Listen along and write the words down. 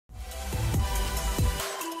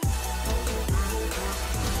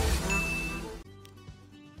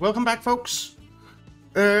Welcome back, folks.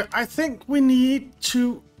 I think we need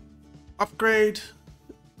to upgrade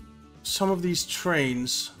some of these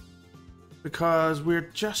trains because we're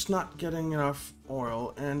just not getting enough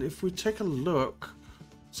oil. And if we take a look,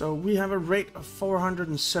 so we have a rate of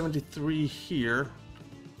 473 here,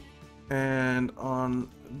 and on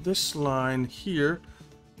this line here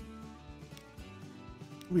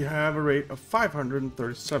we have a rate of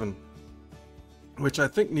 537, which I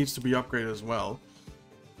think needs to be upgraded as well.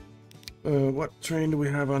 What train do we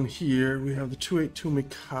have on here? We have the 282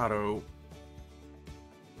 Mikado.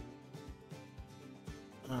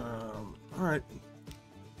 Alright.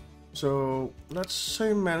 So let's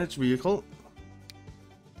say manage vehicle.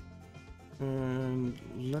 And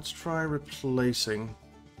let's try replacing.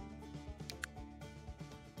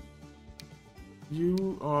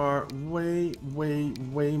 You are way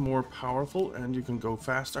more powerful and you can go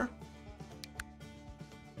faster.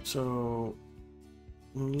 So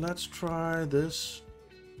let's try this.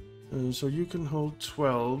 So you can hold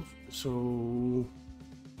 12. So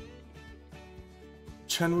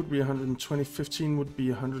 10 would be 120, 15 would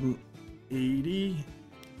be 180.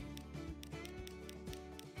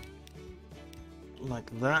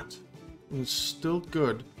 Like that. And it's still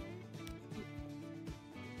good.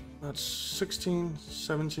 That's 16,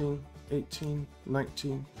 17, 18,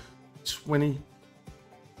 19, 20.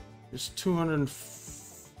 It's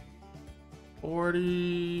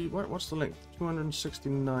 240. What's the length?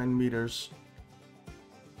 269 meters.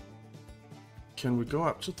 Can we go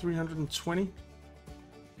up to 320?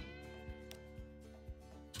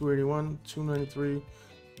 281, 293,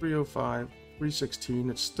 305, 316.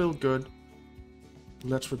 It's still good.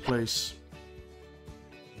 Let's replace.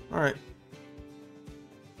 Alright.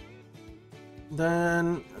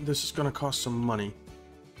 Then this is gonna cost some money.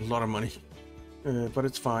 A lot of money. But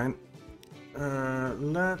it's fine.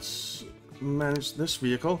 Let's manage this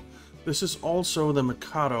vehicle. This is also the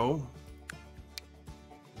Mikado.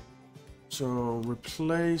 So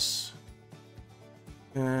replace.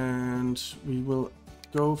 And we will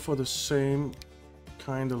go for the same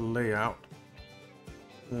kind of layout.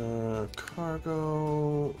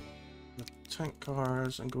 Cargo, the tank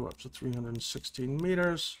cars, and go up to 316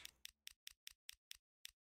 meters.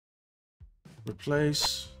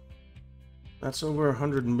 Replace. That's over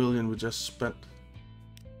 100 million we just spent.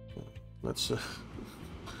 Let's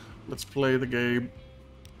play the game.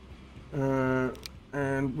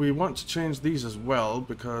 And we want to change these as well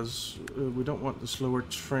because we don't want the slower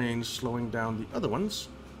trains slowing down the other ones.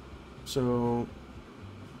 So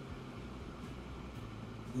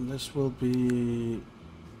this will be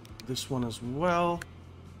this one as well,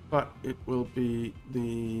 but it will be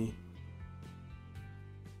the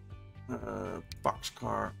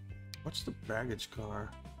boxcar. What's the baggage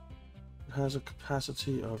car? It has a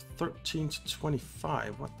capacity of 13 to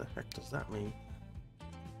 25. What the heck does that mean?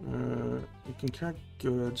 You can carry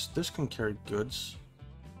goods. This can carry goods.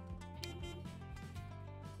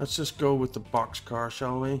 Let's just go with the boxcar,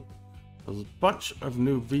 shall we? A bunch of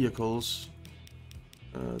new vehicles.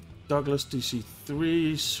 Douglas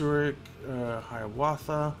DC-3, Zurich,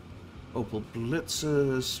 Hiawatha, Opel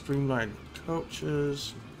Blitzes, streamlined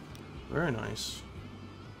coaches. Very nice.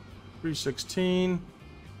 316.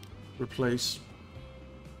 Replace.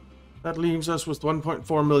 That leaves us with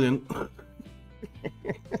 1.4 million.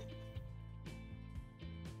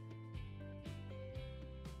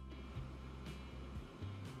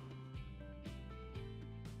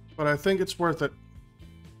 But I think it's worth it.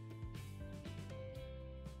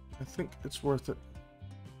 I think it's worth it.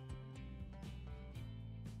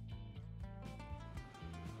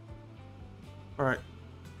 Alright.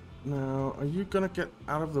 Now, are you gonna get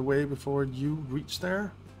out of the way before you reach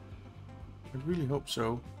there? I really hope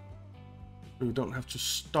so. So you don't have to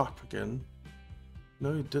stop again.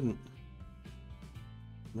 No, you didn't.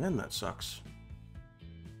 Man, that sucks.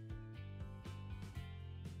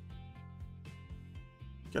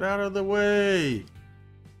 Get out of the way!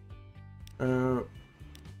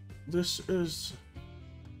 This is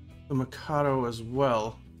the Mikado as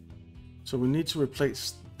well. So we need to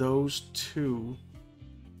replace those two.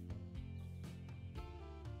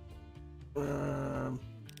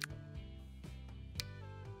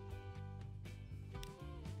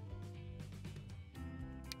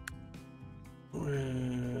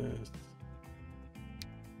 With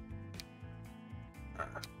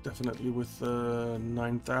definitely with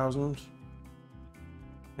 9,000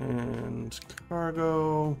 and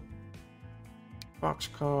cargo,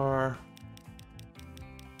 boxcar.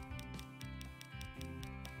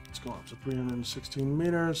 Let's go up to 316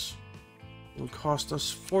 meters. It'll cost us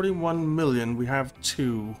 41 million. We have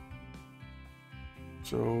two.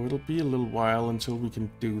 So it'll be a little while until we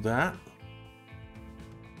can do that.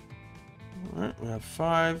 Alright, we have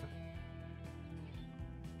 5.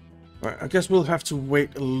 Alright, I guess we'll have to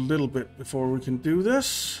wait a little bit before we can do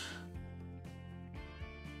this.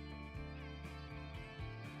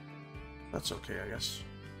 That's okay, I guess.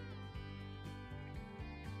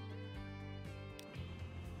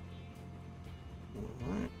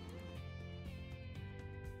 Alright.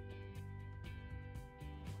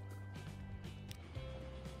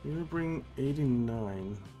 We're gonna bring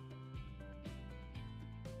 89.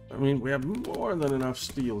 I mean, we have more than enough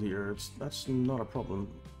steel here. That's not a problem.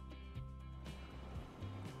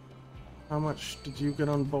 How much did you get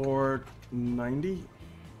on board? 90?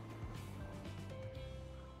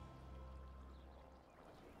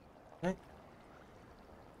 Okay.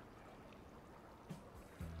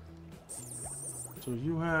 So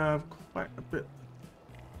you have quite a bit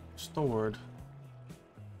stored.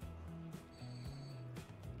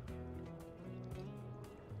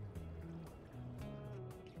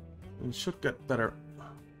 It should get better.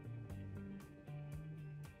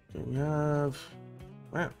 Okay, we have...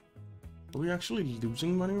 Wow. Are we actually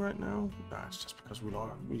losing money right now? Nah, it's just because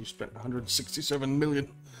we spent 167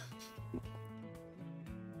 million.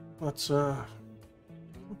 That's a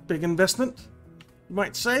big investment, you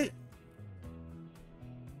might say.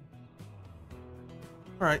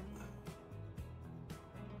 Alright.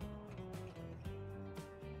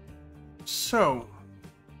 So,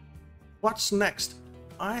 what's next?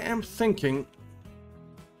 I am thinking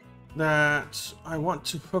that I want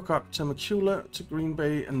to hook up Temecula to Green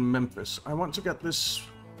Bay and Memphis. I want to get this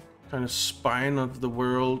kind of spine of the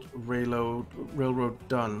world railroad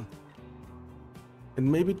done. And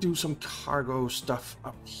maybe do some cargo stuff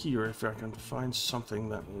up here if I can find something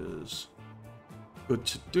that is good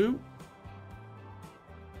to do.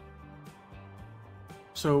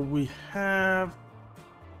 So we have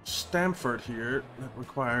Stamford here that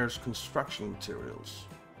requires construction materials.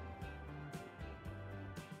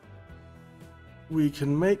 We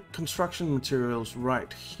can make construction materials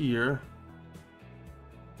right here.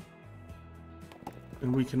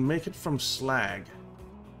 And we can make it from slag,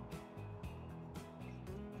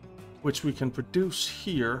 which we can produce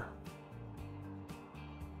here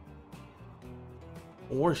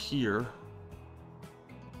or here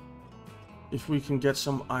if we can get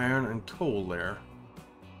some iron and coal there.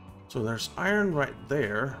 So there's iron right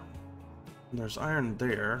there, there's iron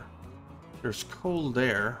there, there's coal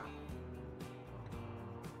there,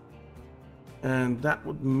 and that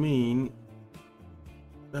would mean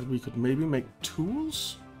that we could maybe make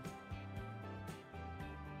tools?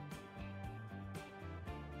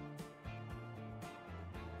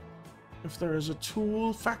 If there is a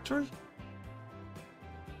tool factory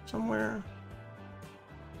somewhere.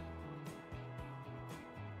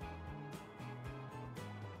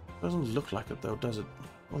 Doesn't look like it though, does it?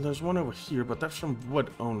 Well, there's one over here, but that's from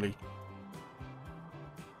wood only.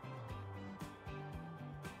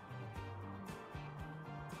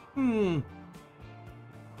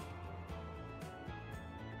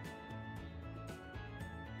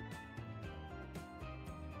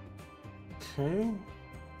 Okay.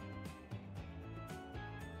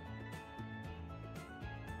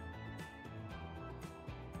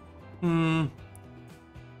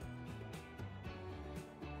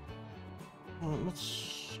 Well,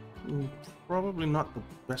 that's probably not the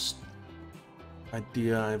best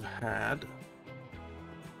idea I've had.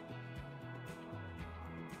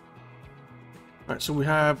 Alright, so we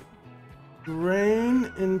have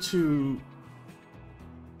grain into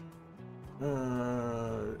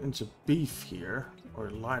beef here, or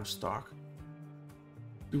livestock.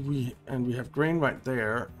 We have grain right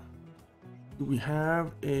there. Do we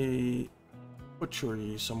have a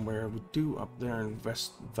butchery somewhere? We do up there in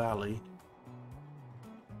West Valley.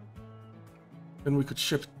 Then we could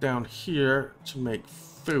ship it down here to make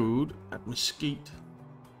food at Mesquite.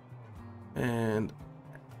 And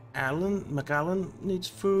McAllen needs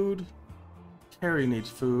food. Cary needs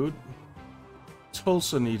food.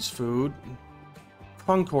 Tulsa needs food.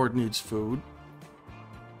 Concord needs food.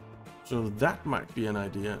 So that might be an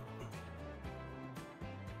idea.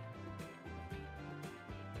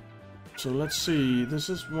 So let's see, this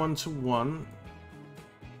is 1-to-1.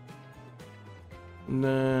 And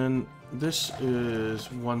then this is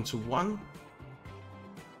 1-to-1.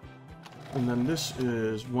 And then this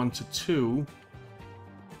is 1-to-2.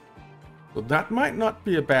 So that might not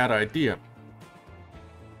be a bad idea.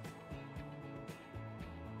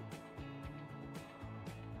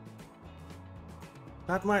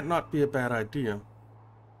 That might not be a bad idea.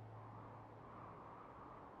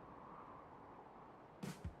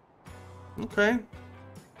 Okay.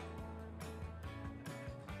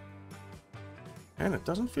 And it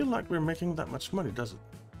doesn't feel like we're making that much money, does it?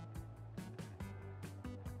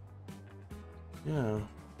 Yeah.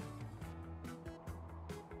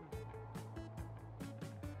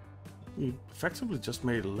 We effectively just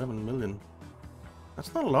made 11 million.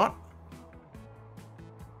 That's not a lot.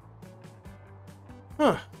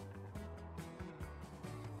 Huh.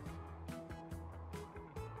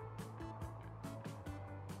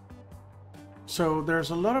 So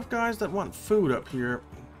there's a lot of guys that want food up here,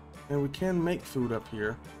 and we can make food up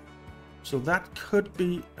here. So that could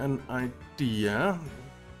be an idea.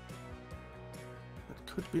 That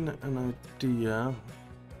could be an idea.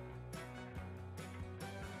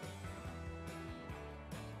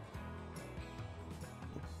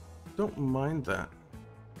 Don't mind that.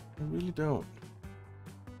 I really don't.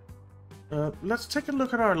 Let's take a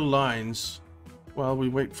look at our lines while we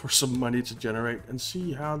wait for some money to generate and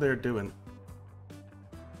see how they're doing.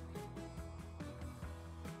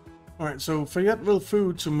 Alright, so Fayetteville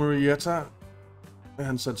Food to Murrieta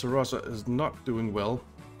and Santa Rosa is not doing well.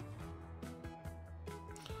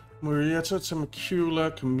 Murrieta to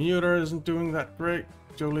Macula Commuter isn't doing that great.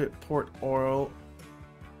 Joliet Port Oil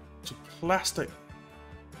to Plastic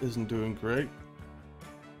isn't doing great.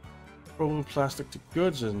 Provo Plastic to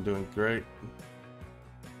Goods isn't doing great.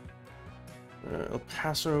 El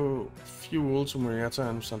Paso Fuel to Murrieta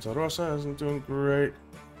and Santa Rosa isn't doing great.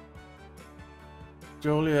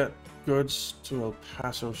 Joliet Goods to El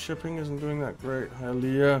Paso Shipping isn't doing that great.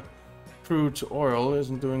 Hialeah Crude to Oil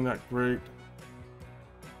isn't doing that great.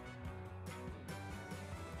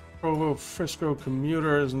 Provo Frisco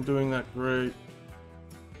Commuter isn't doing that great.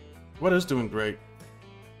 What is doing great?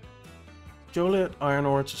 Joliet Iron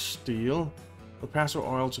Ore to Steel. El Paso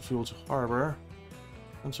Oil to Fuel to Harbor.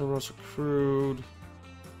 Santa Rosa Crude.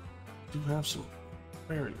 Do have some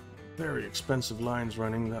very, very expensive lines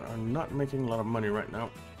running that are not making a lot of money right now.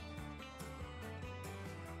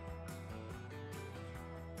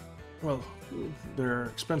 Well, they're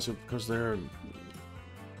expensive because they're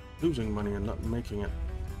losing money and not making it.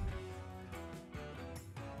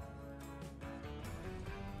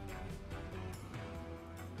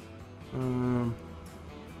 Um,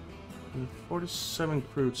 47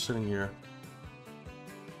 crude sitting here.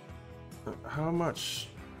 How much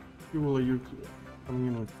fuel are you coming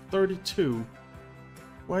in with? 32.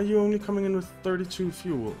 Why are you only coming in with 32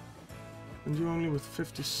 fuel? And you only with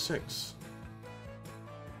 56?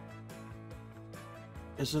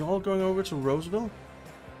 Is it all going over to Roseville?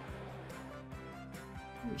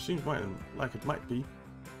 It seems like it might be.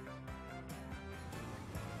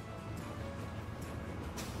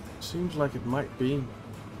 Seems like it might be.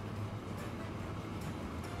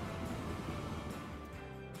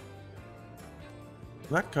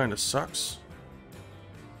 That kind of sucks.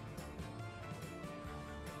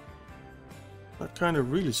 That kind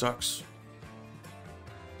of really sucks.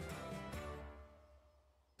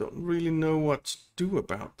 Don't really know what to do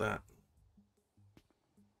about that.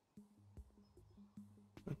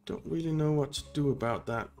 I don't really know what to do about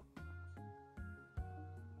that.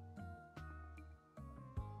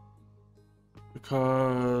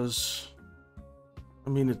 Because, I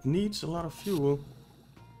mean, it needs a lot of fuel.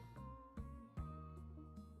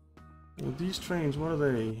 Well, these trains, what are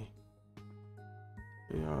they?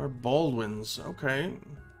 They are Baldwins, okay.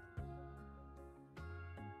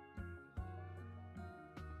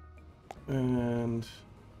 And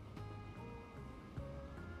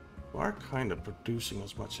you are kind of producing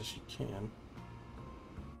as much as you can.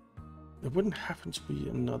 There wouldn't happen to be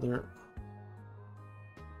another.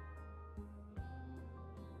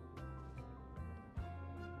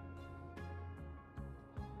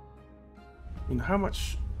 I mean, how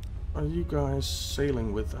much are you guys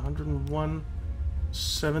sailing with? 101,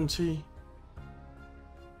 70,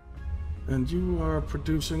 and you are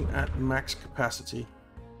producing at max capacity.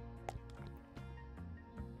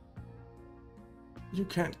 You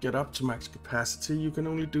can't get up to max capacity. You can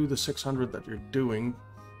only do the 600 that you're doing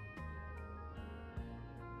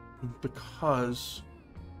because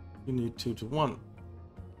you need 2 to 1.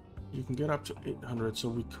 You can get up to 800, so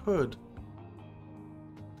we could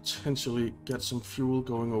potentially get some fuel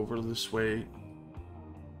going over this way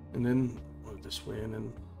and then, or this way and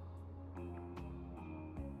then.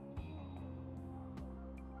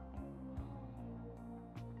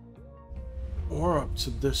 Or up to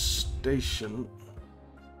this station.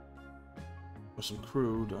 Or some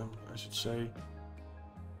crude, I should say.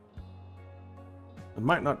 It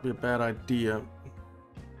might not be a bad idea.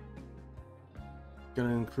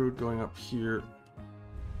 Getting crude going up here.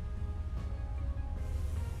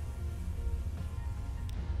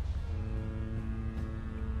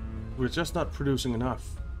 We're just not producing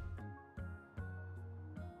enough.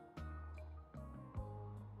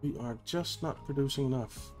 We are just not producing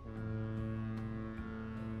enough.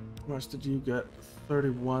 How much did you get?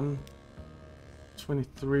 31,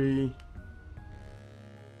 23.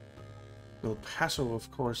 El Paso, of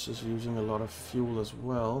course, is using a lot of fuel as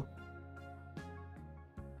well.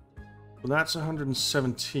 Well, that's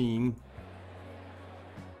 117.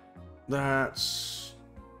 That's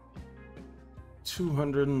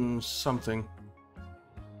 200 and something.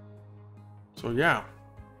 So yeah.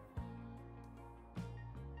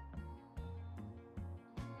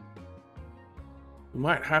 We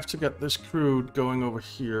might have to get this crude going over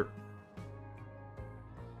here.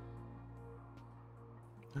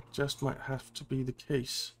 That just might have to be the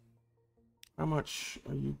case. How much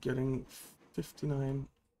are you getting? 59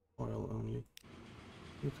 oil only.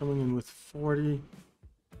 You're coming in with 40.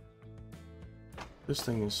 This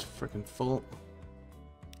thing is freaking full.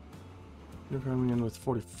 You're coming in with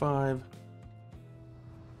 45.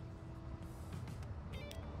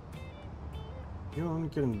 You're only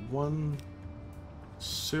getting 1,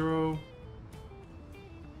 0,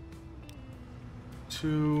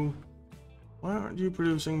 2. Why aren't you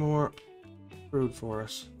producing more crude for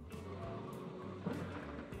us?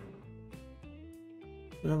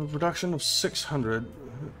 We have a production of 600.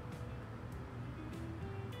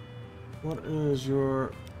 What is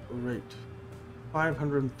your rate?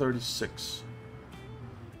 536.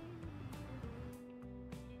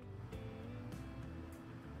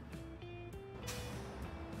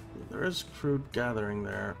 There is crude gathering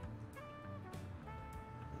there.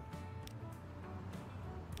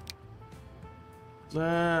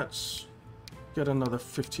 Let's get another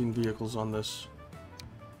 15 vehicles on this.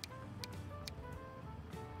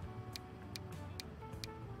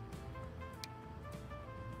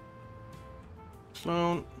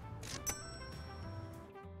 Flown.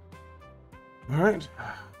 All right.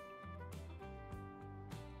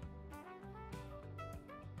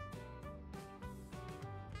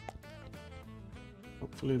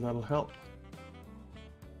 Hopefully that'll help.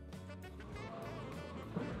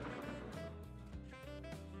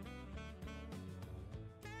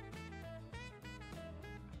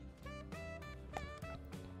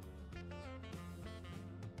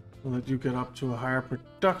 So that you get up to a higher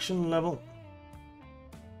production level.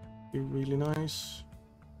 Be really nice.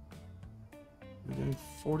 You're getting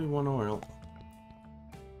 41 oil.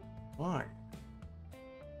 Why?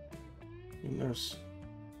 I mean, there's...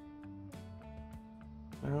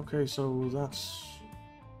 Okay, so that's...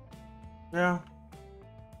 Yeah.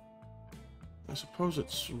 I suppose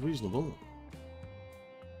it's reasonable.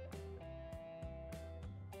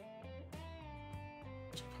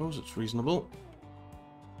 Suppose it's reasonable.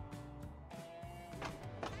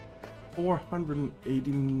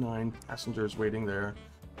 489 passengers waiting there.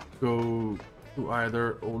 Go to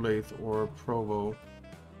either Olathe or Provo.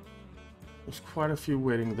 There's quite a few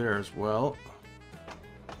waiting there as well.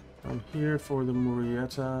 I'm here for the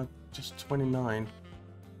Murrieta, just 29.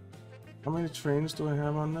 How many trains do I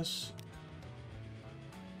have on this?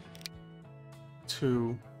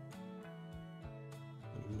 2.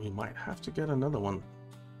 We might have to get another one.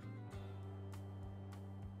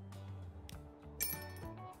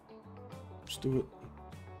 Let's do it.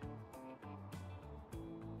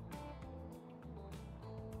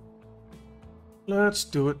 Let's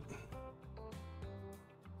do it.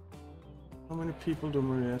 How many people do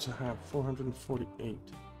Murrieta have? 448.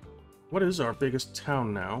 What is our biggest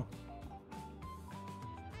town now?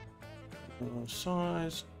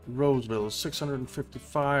 Size. Roseville is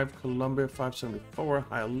 655. Columbia 574.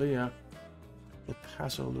 Hialeah. El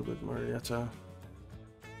Paso a little bit. Murrieta.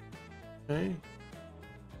 Okay.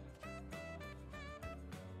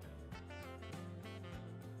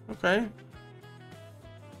 Okay.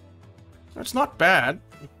 That's not bad.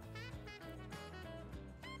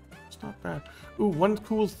 It's not bad. Ooh, one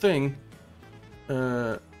cool thing.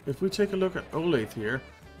 If we take a look at Olathe here,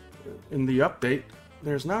 in the update,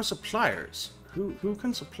 there's now suppliers who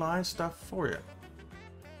can supply stuff for you.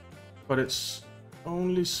 But it's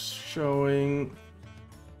only showing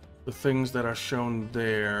the things that are shown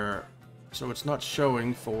there. So it's not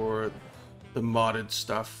showing for the modded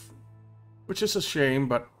stuff, which is a shame,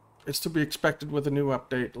 but it's to be expected with a new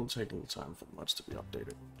update. It'll take a little time for the mods to be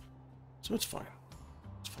updated. So it's fine.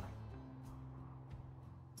 It's fine.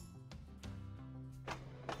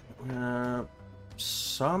 We have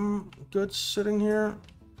some goods sitting here.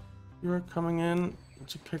 You're coming in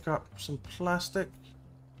to pick up some plastic.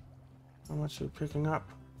 How much are you picking up?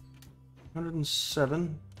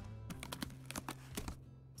 107.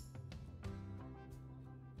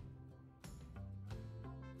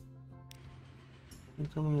 You're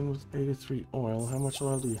coming in with 83 oil. How much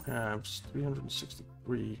oil do you have?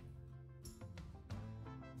 363.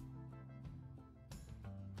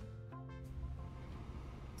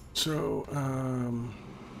 So,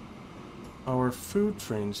 our food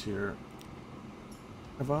trains here.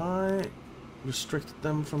 Have I restricted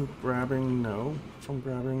them from grabbing? No, from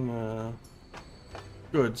grabbing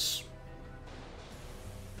goods.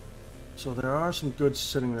 So there are some goods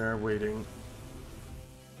sitting there waiting.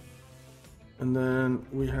 And then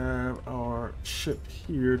we have our ship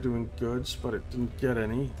here doing goods, but it didn't get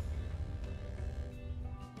any.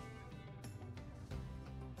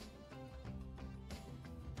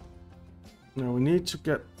 Now we need to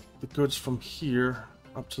get the goods from here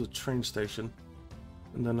up to the train station.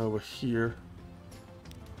 And then over here.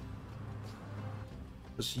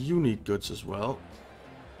 Because you need goods as well.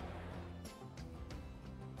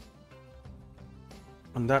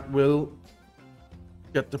 And that will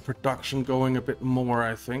get the production going a bit more,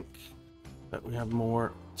 I think. That we have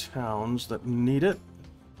more towns that need it.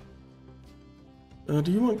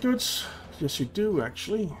 Do you want goods? Yes, you do,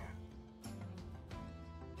 actually.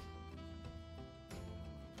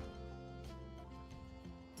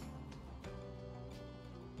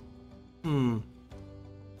 I'm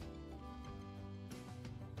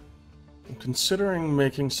considering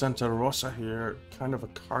making Santa Rosa here kind of a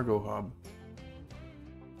cargo hub.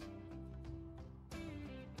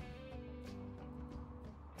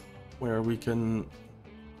 Where we can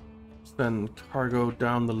send cargo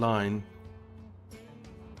down the line.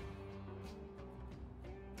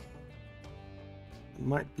 It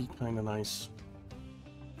might be kind of nice.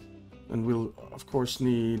 And we'll, of course,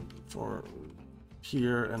 need for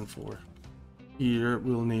here and for here,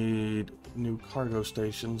 we'll need new cargo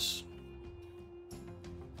stations.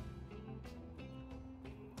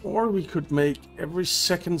 Or we could make every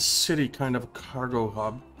second city kind of a cargo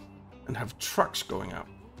hub and have trucks going out.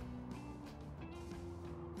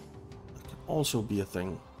 That could also be a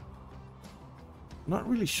thing. Not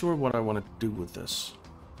really sure what I want to do with this.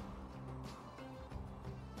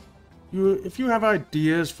 If you have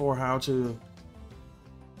ideas for how to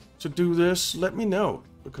do this, let me know,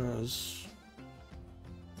 because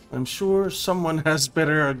I'm sure someone has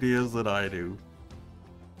better ideas than I do.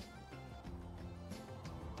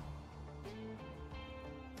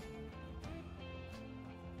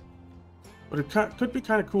 But it could be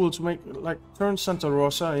kind of cool to make, like, turn Santa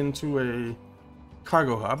Rosa into a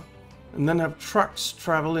cargo hub, and then have trucks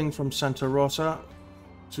traveling from Santa Rosa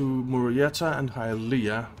to Murrieta and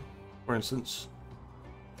Hialeah, for instance.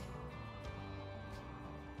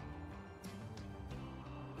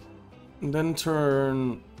 And then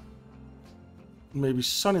turn maybe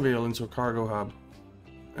Sunnyvale into a cargo hub,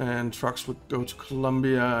 and trucks would go to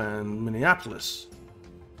Columbia and Minneapolis.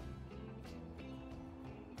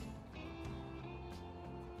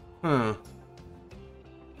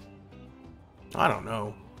 I don't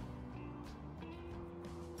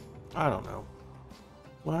know.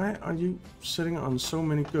 Why are you sitting on so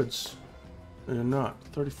many goods? No, you're not.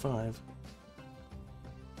 35.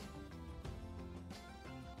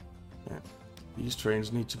 Yeah. These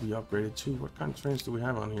trains need to be upgraded too. What kind of trains do we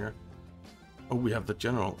have on here? Oh, we have the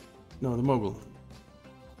General. No, the Mogul.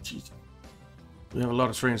 Jeez. We have a lot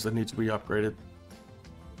of trains that need to be upgraded.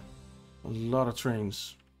 A lot of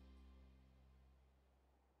trains.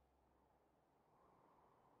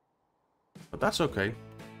 But that's okay.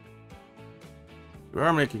 We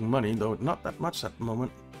are making money, though not that much at the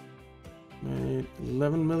moment. Made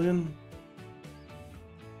 11 million.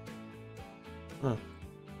 Oh.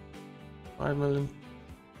 5 million.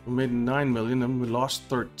 We made 9 million and we lost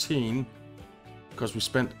 13 because we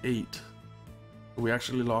spent 8. We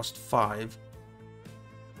actually lost 5.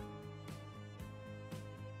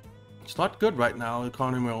 It's not good right now,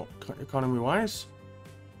 economy-wise.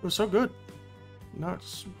 It was so good. Now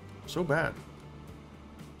it's so bad.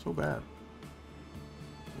 So bad.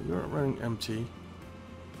 You're running empty.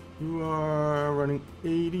 You are running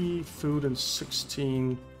 80 food and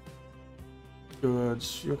 16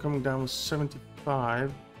 goods. You're coming down with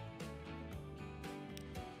 75.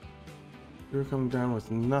 You're coming down with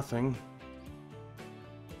nothing.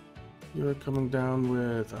 You're coming down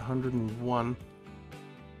with 101.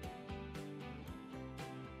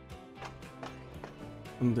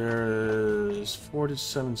 And there is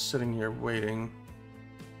 47 sitting here waiting.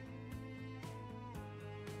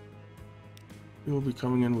 You will be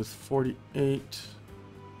coming in with 48.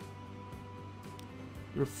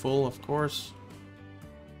 You're full, of course.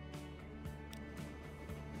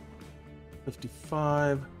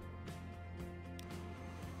 55.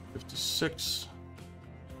 56.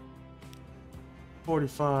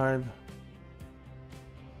 45.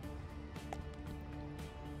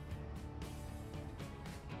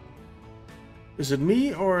 Is it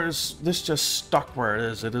me, or is this just stuck where it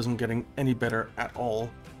is? It isn't getting any better at all.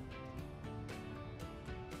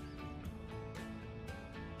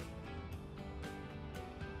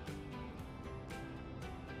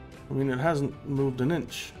 I mean, it hasn't moved an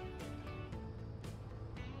inch.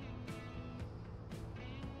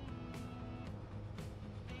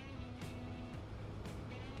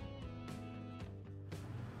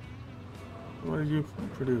 What are you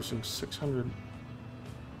producing? 600.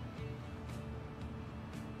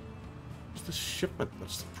 It's the shipment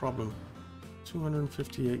that's the problem.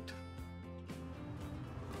 258.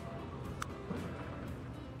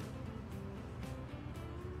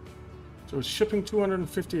 So it's shipping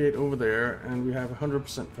 258 over there, and we have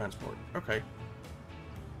 100% transport. Okay.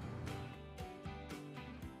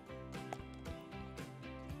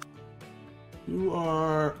 You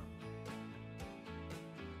are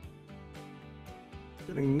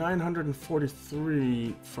getting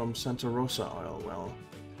 943 from Santa Rosa Oil Well,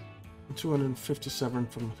 and 257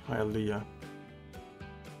 from Hialeah.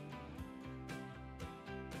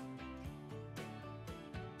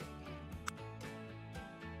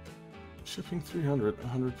 Shipping 300,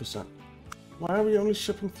 100%. Why are we only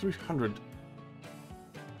shipping 300?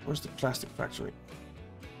 Where's the plastic factory?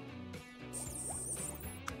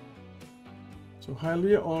 So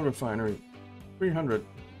Hialeah Oil Refinery, 300.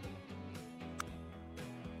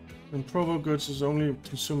 And Provo Goods is only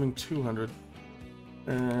consuming 200.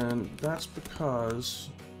 And that's because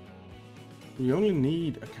we only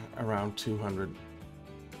need around 200.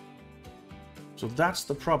 So that's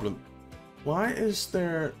the problem. Why is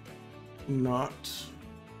there not...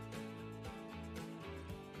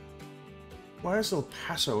 Why is El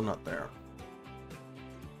Paso not there?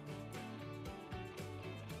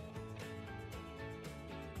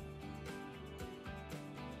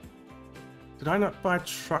 Did I not buy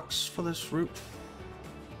trucks for this route?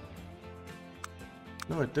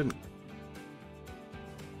 No, I didn't.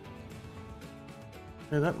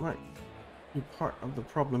 Okay, that might be part of the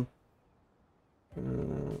problem.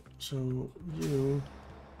 So you...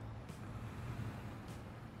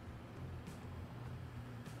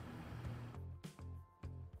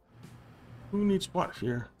 Who needs what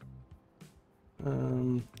here?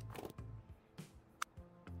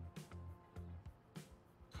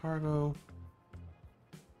 Cargo.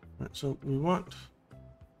 Right, so we want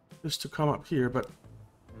this to come up here, but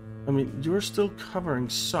I mean, you're still covering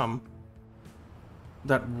some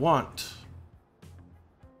that want.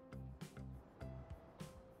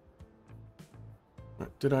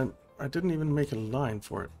 Right, did I didn't even make a line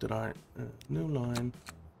for it, did I? New line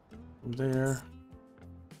from there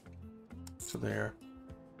to there.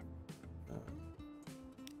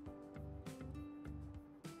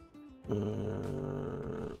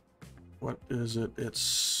 What is it?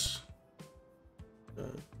 It's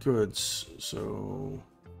goods. So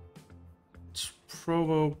it's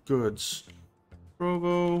Provo Goods.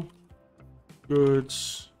 Provo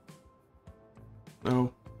Goods.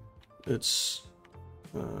 No, it's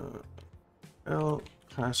El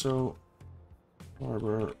Paso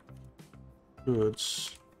Harbor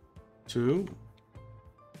Goods to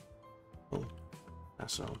El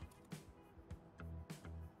Paso.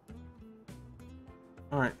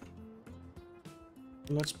 All right.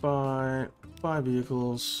 Let's buy 5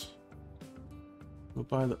 vehicles. We'll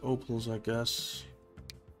buy the Opals, I guess.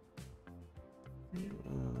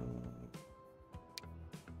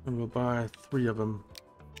 And we'll buy 3 of them.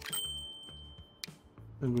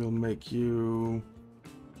 And we'll make you...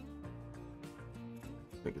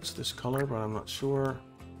 I think it's this color, but I'm not sure.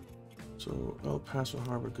 So El Paso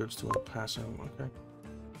Harbor Goods to El Paso, okay.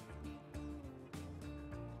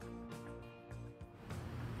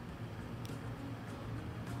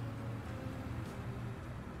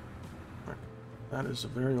 That is a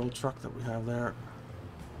very old truck that we have there.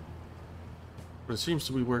 But it seems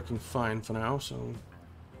to be working fine for now, so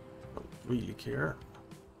I don't really care.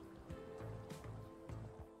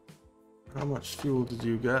 How much fuel did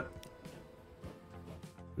you get?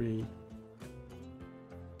 3.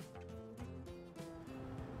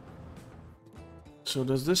 So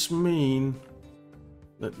does this mean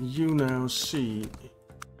that you now see...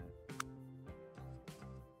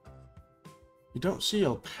 You don't see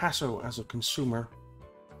El Paso as a consumer,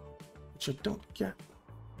 which I don't get.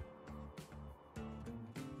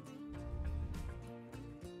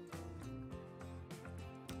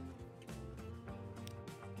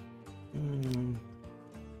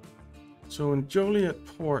 So in Joliet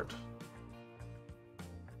Port...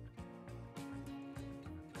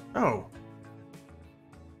 Oh!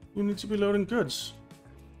 You need to be loading goods.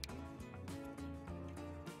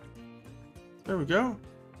 There we go.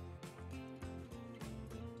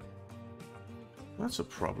 That's a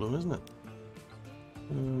problem, isn't it?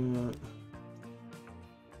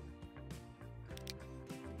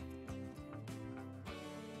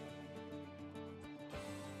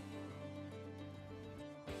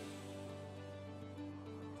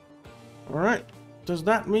 Alright. Does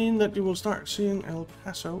that mean that you will start seeing El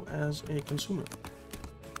Paso as a consumer?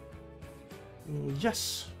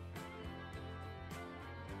 Yes.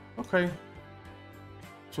 Okay.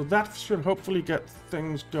 So that should hopefully get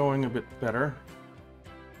things going a bit better.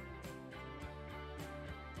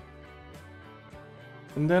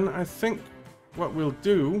 And then I think what we'll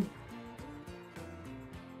do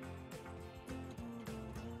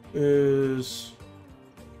is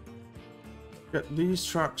get these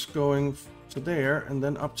trucks going to there and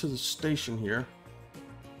then up to the station here.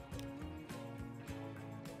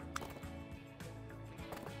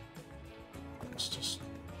 Let's just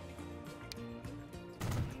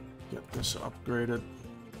get this upgraded.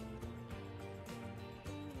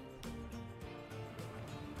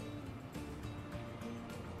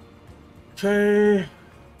 Okay.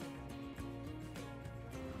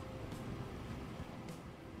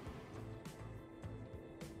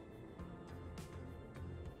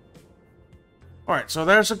 Alright, so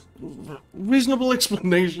there's a reasonable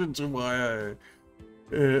explanation to why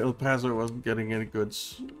El Paso wasn't getting any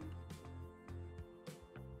goods.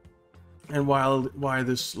 And why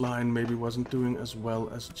this line maybe wasn't doing as well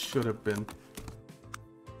as it should have been.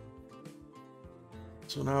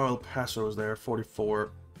 So now El Paso is there,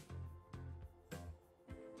 44.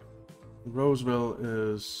 Roseville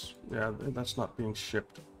is... yeah, that's not being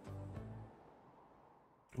shipped.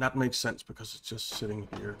 That makes sense because it's just sitting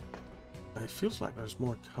here. It feels like there's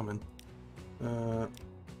more coming.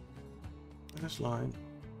 This line.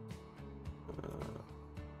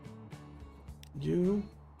 You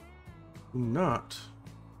not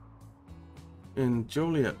in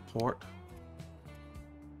Joliet Port.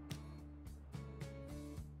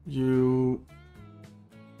 You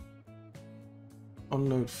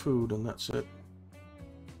unload food and that's it.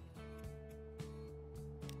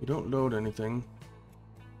 You don't load anything.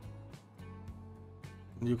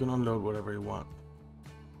 You can unload whatever you want.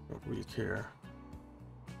 Don't really care.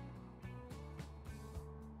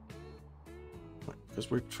 Because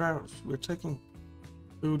we're taking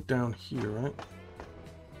food down here, right?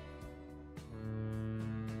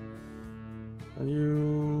 Are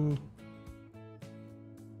you...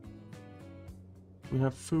 we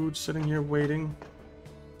have food sitting here waiting.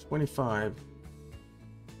 25.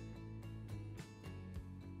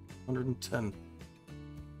 110.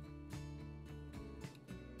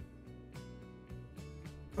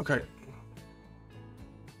 Okay.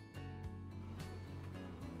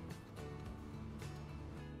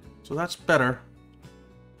 So that's better.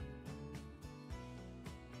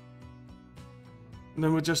 And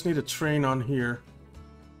then we just need a train on here.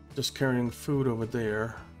 Just carrying food over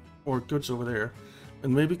there. Or goods over there.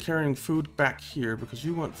 And maybe carrying food back here, because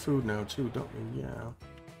you want food now too, don't you? Yeah.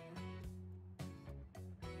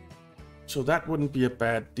 So that wouldn't be a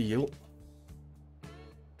bad deal.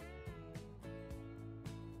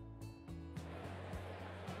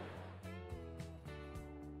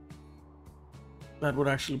 That would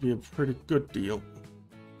actually be a pretty good deal.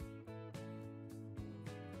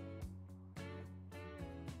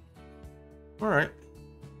 All right.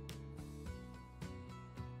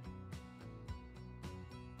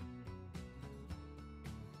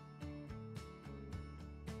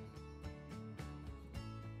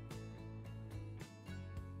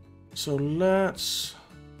 So let's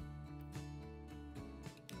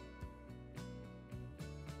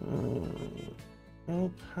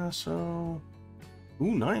El Paso.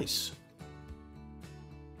 Ooh, nice.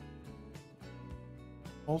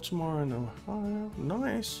 Baltimore and Ohio.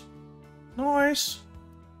 Nice. Nice.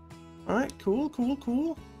 Alright, cool, cool,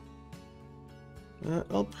 cool.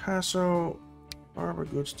 El Paso. Harbor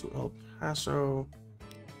goods to El Paso.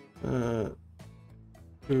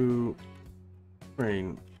 To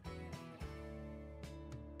train.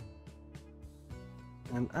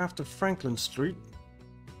 And after Franklin Street,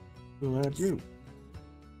 we'll add you.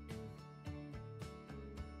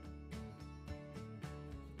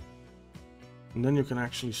 And then you can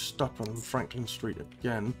actually stop on Franklin Street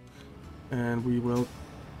again. And we will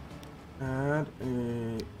add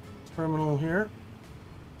a terminal here.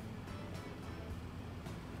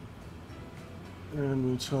 And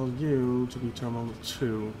we'll tell you to be terminal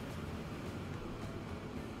 2.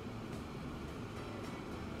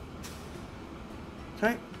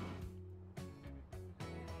 Okay.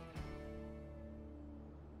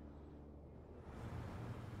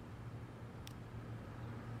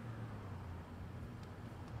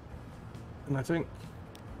 And I think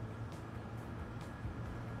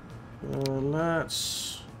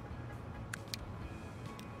let's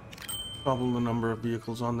double the number of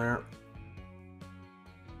vehicles on there.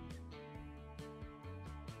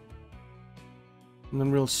 And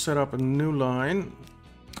then we'll set up a new line.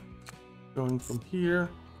 going from here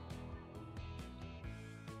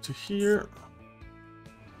to here.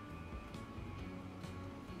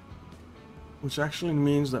 Which actually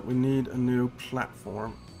means that we need a new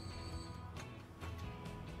platform.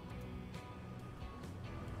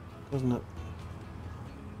 Doesn't it?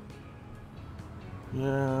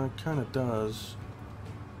 Yeah, it kinda does.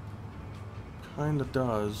 Kinda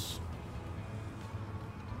does.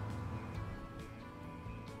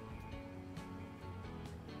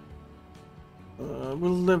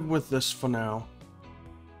 We'll live with this for now.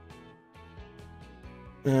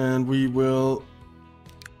 And we will...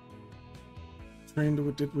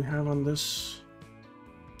 What did we have on this?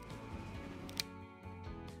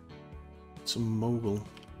 It's a mogul.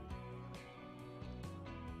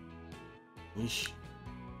 Eesh.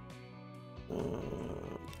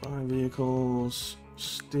 Buy vehicles,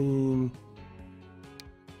 steam.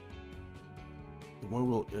 The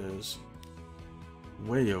mogul is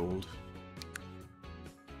way old.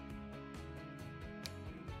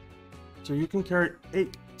 So you can carry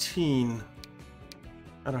 18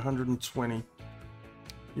 at 120.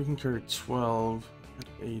 You can carry 12 at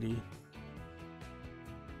 80.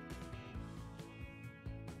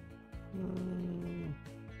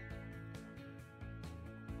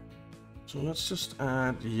 So let's just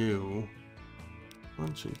add you.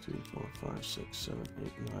 1, 2, 3, 4, 5, 6, 7,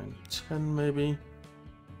 8, 9, 10 maybe.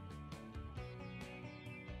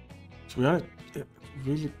 To be honest, it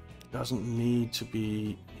really doesn't need to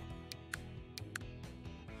be...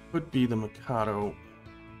 Could be the Mikado.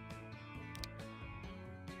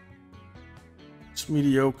 It's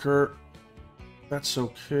mediocre. That's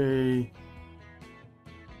okay.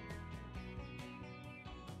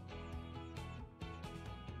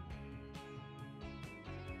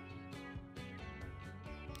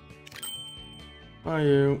 Hi,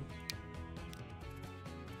 you.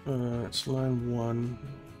 It's line 1.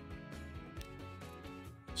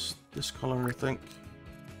 It's this color, I think.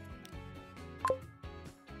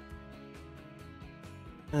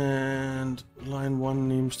 And line 1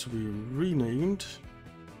 needs to be renamed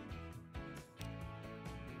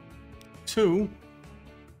to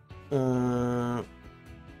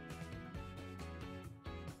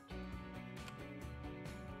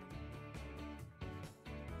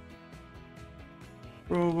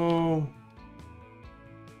Provo.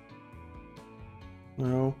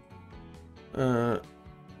 No. El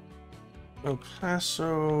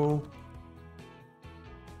Paso.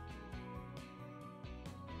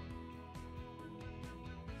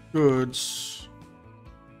 Goods.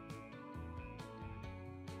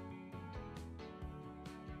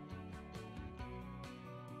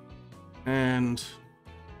 And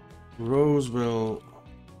Roseville.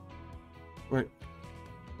 Wait.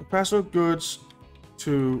 El Paso goods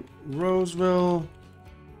to Roseville.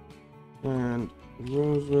 And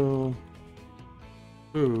Roseville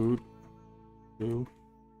food to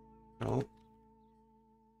El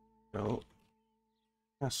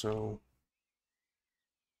Paso.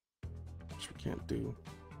 Which we can't do.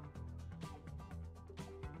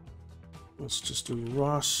 Let's just do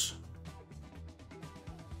Ross.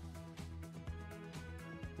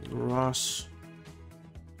 Ross.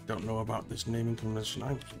 Don't know about this naming convention.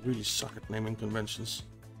 I really suck at naming conventions.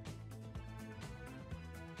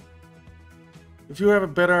 If you have a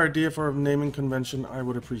better idea for a naming convention, I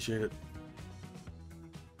would appreciate it.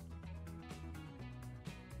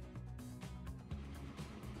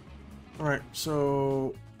 Alright,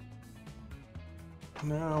 so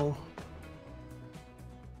now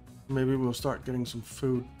maybe we'll start getting some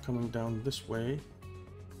food coming down this way.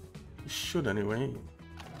 We should anyway.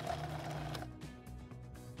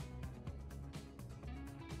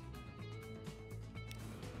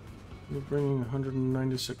 You're bringing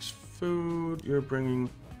 196 food. You're bringing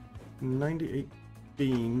 98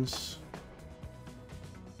 beans.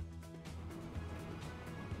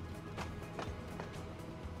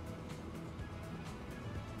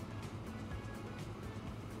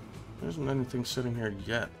 There isn't anything sitting here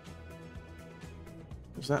yet.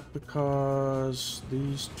 Is that because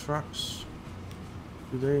these trucks,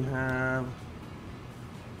 do they have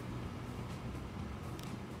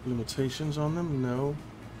limitations on them? No.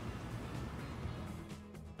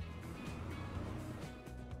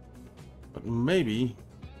 But maybe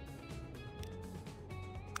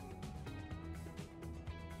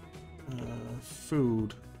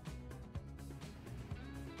food.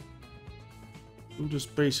 Food is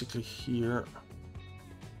basically here.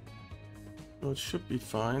 So it should be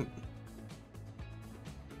fine.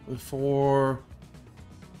 For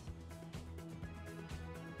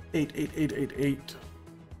 88888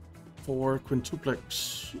 for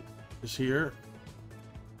quintuplex is here.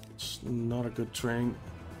 It's not a good train.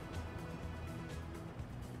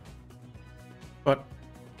 But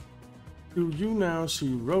do you now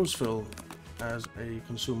see Roseville as a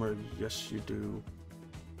consumer? Yes, you do.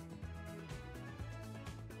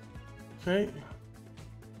 Okay.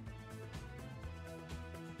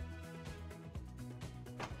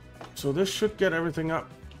 So this should get everything up.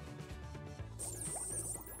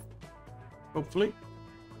 Hopefully.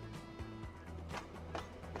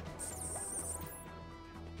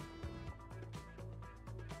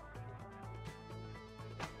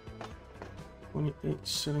 $28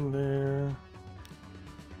 sitting there.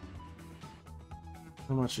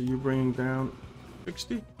 How much are you bringing down?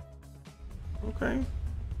 60? Okay.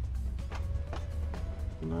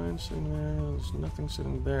 9 sitting there. There's nothing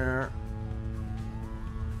sitting there.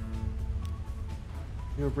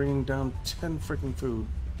 You're bringing down 10 freaking food.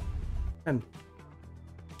 10.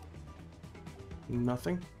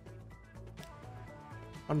 Nothing.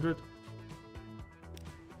 100.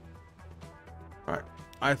 Alright.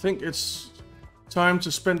 I think it's time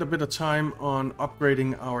to spend a bit of time on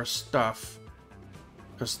upgrading our stuff.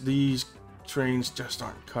 Because these trains just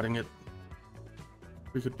aren't cutting it.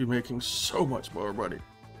 We could be making so much more money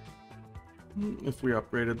if we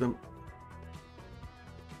upgraded them.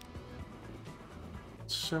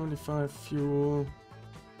 75 fuel.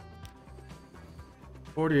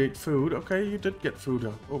 48 food. Okay, you did get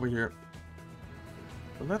food over here.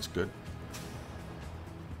 Well, that's good.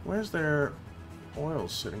 Where's their oil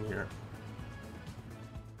sitting here?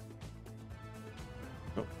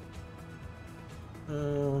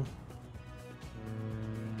 Oh.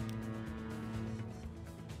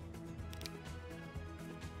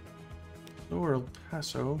 Lower El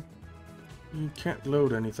Paso. You can't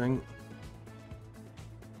load anything.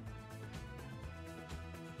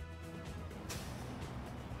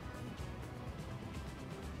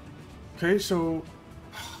 Okay, so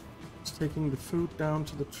it's taking the food down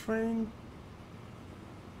to the train.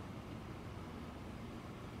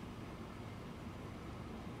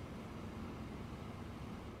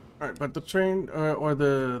 Alright, but the train, or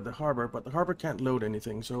the harbor, but the harbor can't load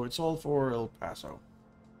anything, so it's all for El Paso.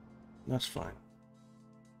 That's fine.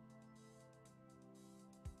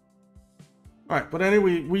 Alright, but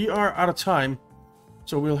anyway, we are out of time.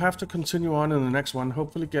 So we'll have to continue on in the next one.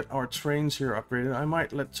 Hopefully get our trains here upgraded. I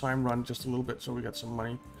might let time run just a little bit so we get some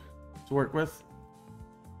money to work with.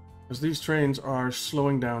 Because these trains are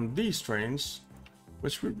slowing down these trains,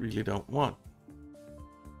 which we really don't want.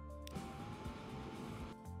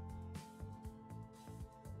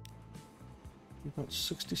 We've got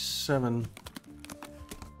 67.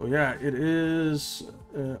 Oh yeah, it is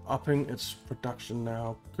upping its production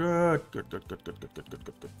now. Good, good, good, good, good, good, good, good,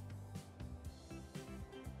 good, good.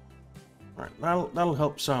 Alright, that'll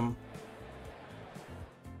help some.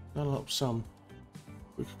 That'll help some.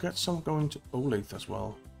 We could get some going to Olathe as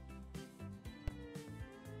well.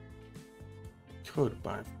 Could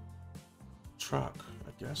by truck,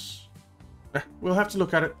 I guess. We'll have to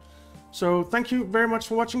look at it. So thank you very much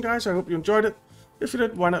for watching, guys. I hope you enjoyed it. If you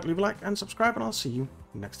did, why not leave a like and subscribe, and I'll see you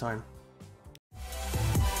next time.